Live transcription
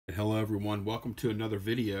Hello everyone, welcome to another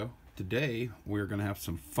video. Today we're going to have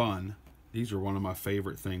some fun. These are one of my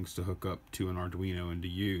favorite things to hook up to an Arduino and to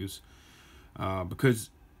use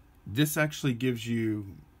because this actually gives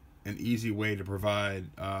you an easy way to provide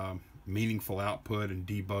meaningful output and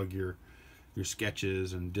debug your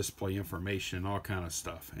sketches and display information, all kind of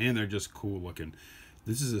stuff. And they're just cool looking.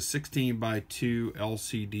 This is a 16:2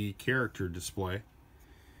 LCD character display.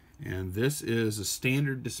 And this is a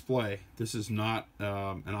standard display. This is not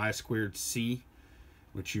an I2C,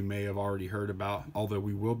 which you may have already heard about, although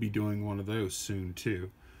we will be doing one of those soon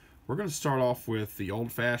too. We're going to start off with the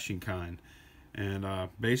old-fashioned kind.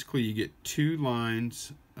 And basically you get two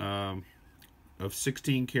lines of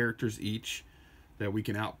 16 characters each that we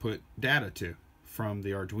can output data to from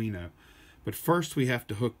the Arduino. But first we have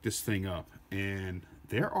to hook this thing up. And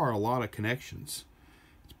there are a lot of connections.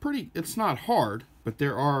 It's not hard, but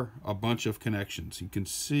there are a bunch of connections. You can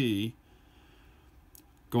see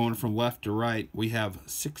going from left to right, we have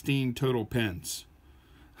 16 total pins.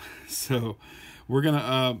 So we're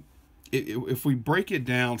gonna if we break it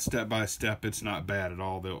down step by step, it's not bad at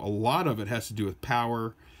all, though. A lot of it has to do with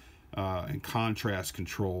power and contrast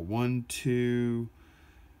control. 1, 2,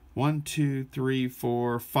 3,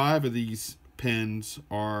 4, 5 of these pins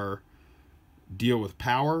deal with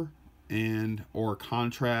power and or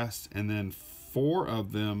contrast, and then four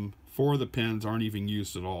of the pins aren't even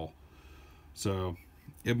used at all. So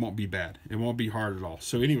it won't be bad. It won't be hard at all.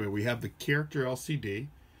 So anyway, we have the character LCD,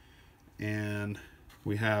 and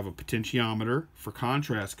we have a potentiometer for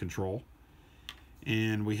contrast control,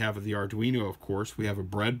 and we have the Arduino, of course. We have a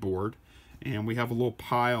breadboard, and we have a little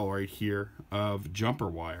pile right here of jumper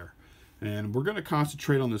wire. And we're going to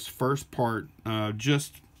concentrate on this first part,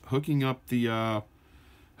 just hooking up the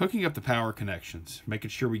power connections, making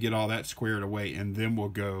sure we get all that squared away, and then we'll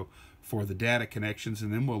go for the data connections,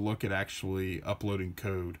 and then we'll look at actually uploading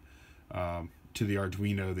code to the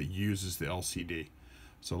Arduino that uses the LCD.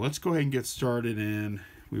 So let's go ahead and get started, and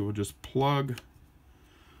we will just plop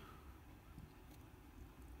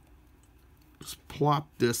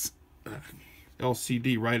this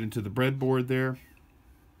LCD right into the breadboard there,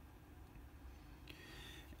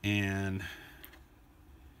 and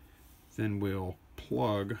then we'll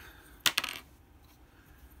plug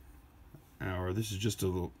this is just a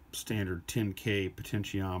little standard 10K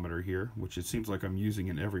potentiometer here, which it seems like I'm using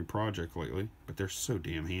in every project lately, but they're so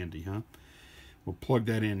damn handy, huh? We'll plug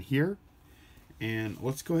that in here, and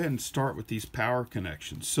let's go ahead and start with these power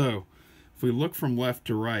connections. So if we look from left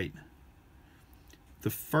to right, the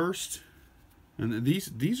first, and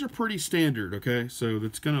these are pretty standard, okay? So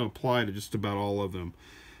that's going to apply to just about all of them.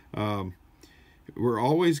 We're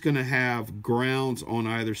always going to have grounds on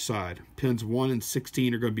either side. Pins 1 and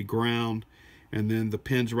 16 are going to be ground, and then the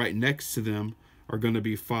pins right next to them are going to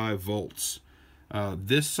be 5 volts.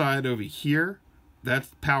 This side over here, that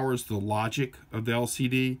powers the logic of the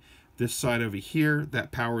LCD. This side over here,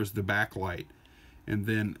 that powers the backlight. And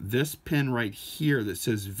then this pin right here that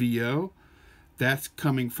says VO, that's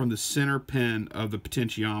coming from the center pin of the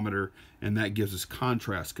potentiometer, and that gives us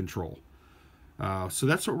contrast control. So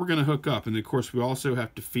that's what we're going to hook up. And of course, we also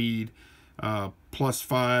have to feed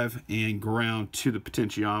 +5 and ground to the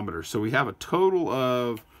potentiometer. So we have a total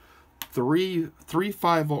of three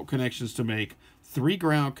 5-volt connections to make, 3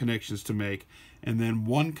 ground connections to make, and then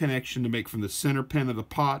 1 connection to make from the center pin of the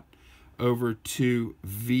pot over to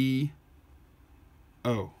VO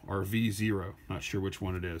or V0. Not sure which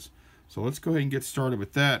one it is. So let's go ahead and get started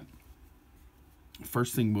with that.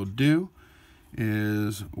 First thing we'll do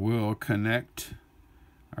is we'll connect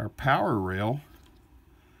our power rail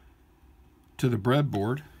to the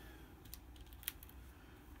breadboard.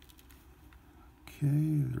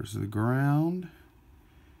 Okay, there's the ground.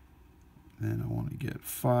 Then I want to get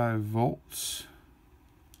 5 volts.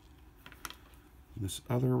 This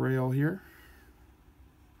other rail here.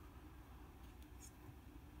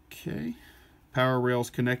 Okay, power rail's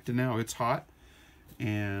connected now. It's hot,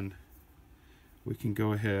 and we can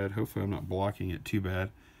go ahead, hopefully I'm not blocking it too bad.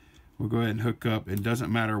 We'll go ahead and hook up. It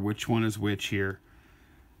doesn't matter which one is which here.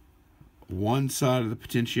 One side of the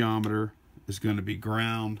potentiometer is going to be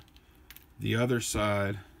ground. The other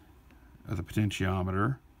side of the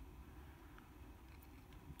potentiometer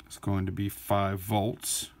is going to be 5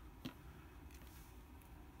 volts.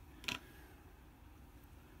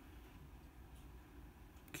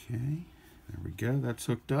 Okay, there we go. That's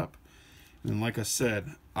hooked up. And like I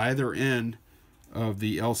said, either end of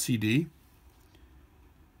the LCD,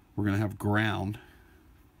 we're going to have ground.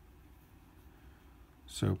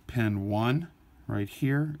 So pin 1 right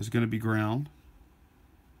here is going to be ground.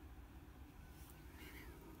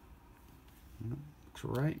 Looks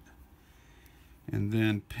right. And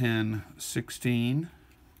then pin 16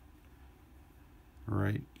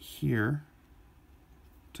 right here.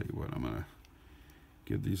 Tell you what, I'm going to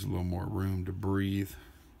give these a little more room to breathe.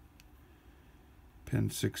 Pin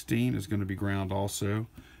 16 is going to be ground also.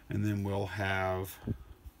 And then we'll have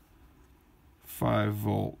 5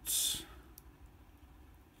 volts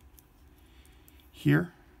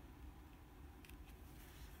here.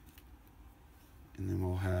 And then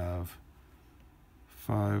we'll have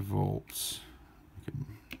 5 volts.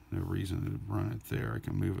 No reason to run it there. I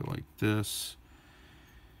can move it like this.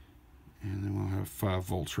 And then we'll have 5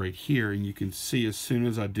 volts right here. And you can see as soon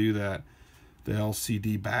as I do that, the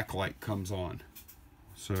LCD backlight comes on.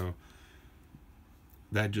 So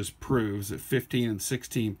that just proves that 15 and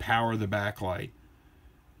 16 power the backlight.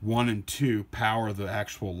 1 and 2 power the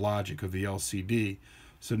actual logic of the LCD.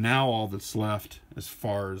 So now all that's left as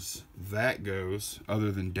far as that goes,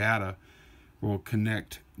 other than data, we'll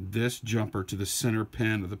connect this jumper to the center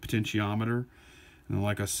pin of the potentiometer. And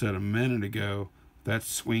like I said a minute ago, that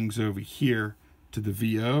swings over here to the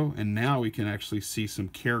VO, and now we can actually see some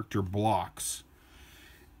character blocks.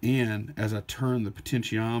 And as I turn the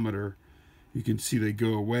potentiometer, you can see they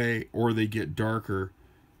go away or they get darker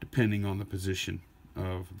depending on the position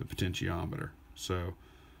of the potentiometer. So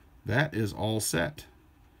that is all set.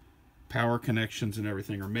 Power connections and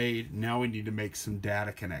everything are made. Now we need to make some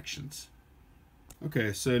data connections.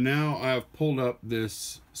 Okay, so now I've pulled up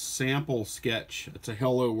this sample sketch. It's a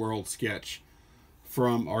Hello World sketch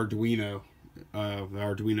from Arduino, the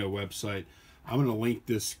Arduino website. I'm going to link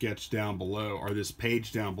this sketch down below, or this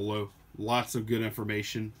page down below. Lots of good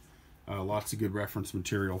information, lots of good reference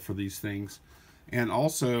material for these things. And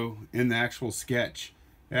also, in the actual sketch,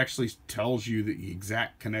 it actually tells you the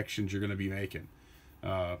exact connections you're going to be making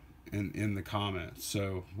in the comments.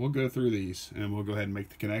 So we'll go through these, and we'll go ahead and make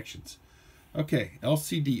the connections. Okay,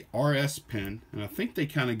 LCD RS pin, and I think they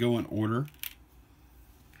kind of go in order.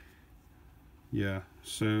 Yeah,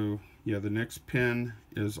 so yeah, the next pin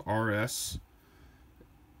is RS.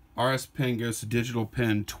 RS pin goes to digital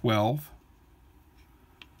pin 12.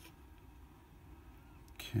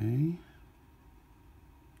 Okay.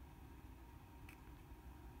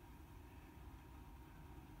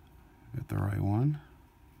 Got the right one.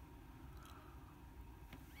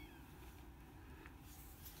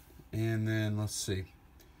 And then let's see.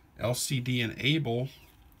 LCD enable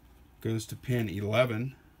goes to pin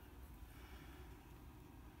 11.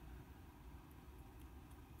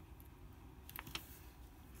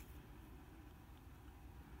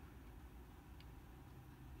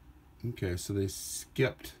 Okay, so they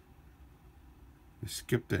skipped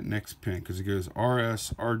that next pin because it goes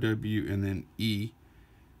RS, RW, and then E,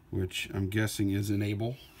 which I'm guessing is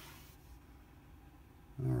enable.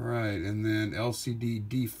 All right, and then LCD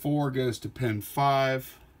D4 goes to pin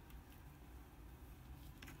 5.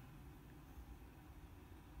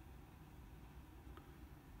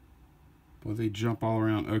 Well, they jump all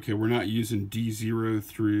around. Okay, we're not using D0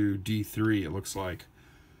 through D3, it looks like.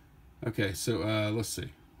 Okay, so let's see.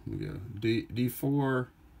 We go D4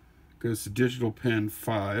 goes to digital pin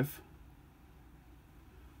 5.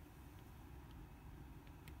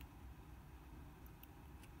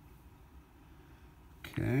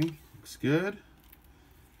 Okay, looks good.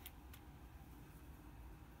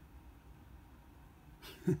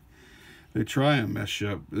 They try and mess you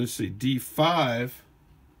up. Let's see, D5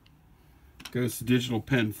 goes to digital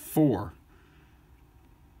pin 4.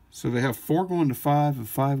 So they have 4 going to 5 and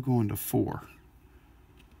 5 going to 4.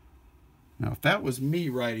 Now, if that was me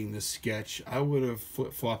writing this sketch, I would have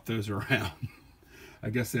flip-flopped those around. I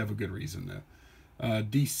guess they have a good reason, though.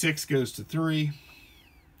 D6 goes to 3.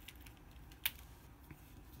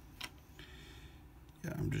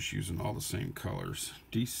 Yeah, I'm just using all the same colors.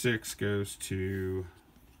 D6 goes to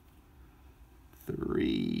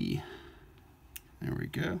 3. There we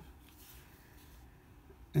go.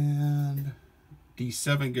 And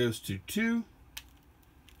D7 goes to 2.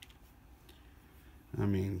 I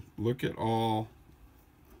mean, look at all.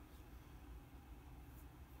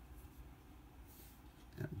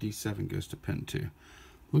 Yeah, D7 goes to pin 2.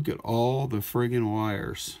 Look at all the friggin'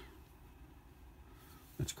 wires.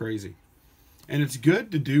 That's crazy. And it's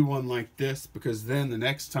good to do one like this because then the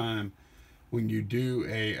next time when you do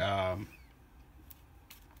a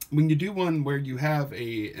one where you have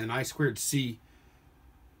an I2C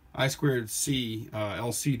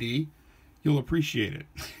LCD, you'll appreciate it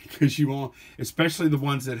because you won't, especially the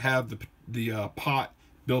ones that have the pot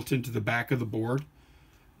built into the back of the board.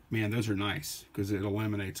 Man, those are nice because it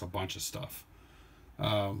eliminates a bunch of stuff.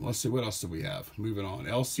 Let's see, what else do we have? Moving on.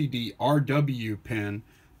 LCD RW pin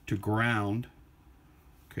to ground.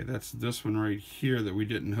 Okay, that's this one right here that we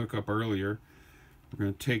didn't hook up earlier. We're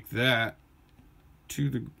going to take that to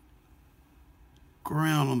the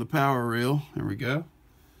ground on the power rail. There we go.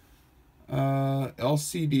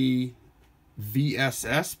 LCD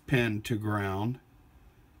VSS pin to ground.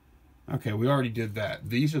 Okay, we already did that.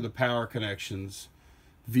 These are the power connections.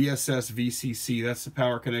 VSS, VCC, that's the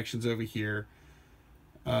power connections over here.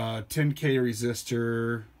 10K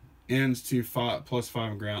resistor, ends to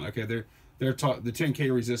 +5 ground. Okay, the 10K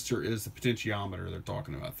resistor is the potentiometer they're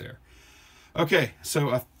talking about there. Okay,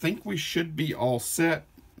 so I think we should be all set.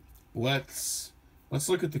 Let's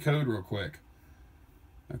look at the code real quick.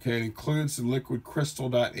 Okay, it includes the liquid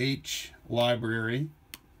crystal.h library,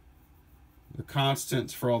 the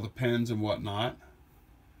constants for all the pins and whatnot.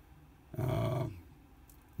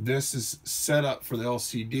 This is set up for the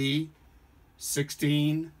LCD,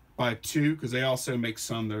 16 by 2, because they also make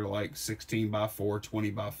some that are like 16 by 4, 20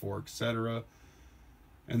 by 4, etc.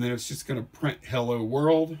 And then it's just going to print hello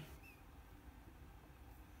world.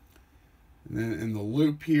 And then in the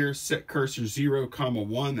loop here, set cursor 0,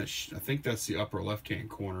 1. I think that's the upper left-hand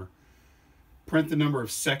corner. Print the number of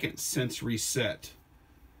seconds since reset.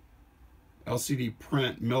 LCD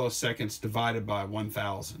print milliseconds divided by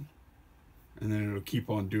 1000. And then it'll keep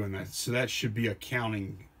on doing that. So that should be a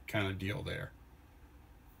counting kind of deal there.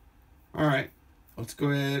 All right, let's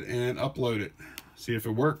go ahead and upload it. See if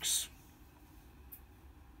it works.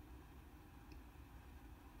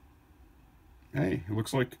 Hey, it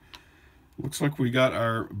looks like we got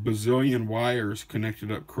our bazillion wires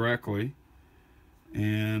connected up correctly.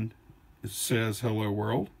 And it says hello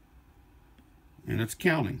world. And it's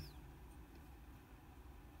counting.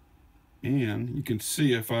 And you can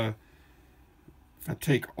see if I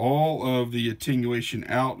take all of the attenuation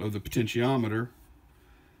out of the potentiometer,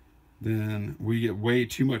 then we get way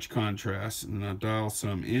too much contrast, and then I dial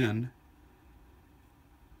some in,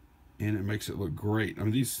 and it makes it look great. I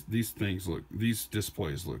mean, these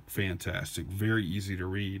displays look fantastic, very easy to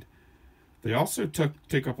read. They also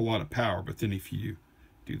take up a lot of power, but then if you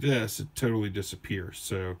do this, it totally disappears.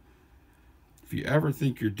 So if you ever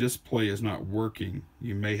think your display is not working,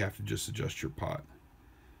 you may have to just adjust your pot.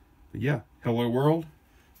 But yeah, hello world.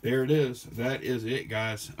 There it is. That is it,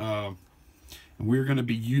 guys. And we're going to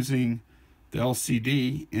be using the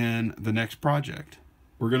LCD in the next project.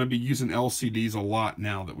 We're going to be using LCDs a lot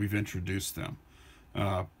now that we've introduced them.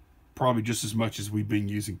 Probably just as much as we've been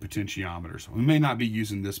using potentiometers. We may not be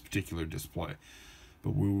using this particular display,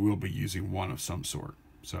 but we will be using one of some sort.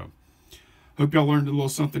 So, hope y'all learned a little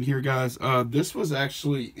something here, guys. This was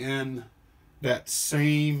actually in that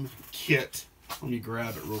same kit. Let me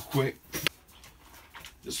grab it real quick.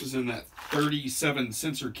 This was in that 37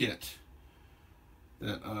 sensor kit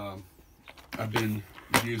that I've been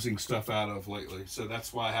using stuff out of lately. So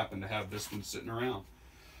that's why I happen to have this one sitting around.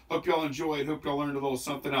 Hope y'all enjoyed. Hope y'all learned a little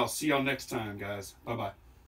something else. See y'all next time, guys. Bye-bye.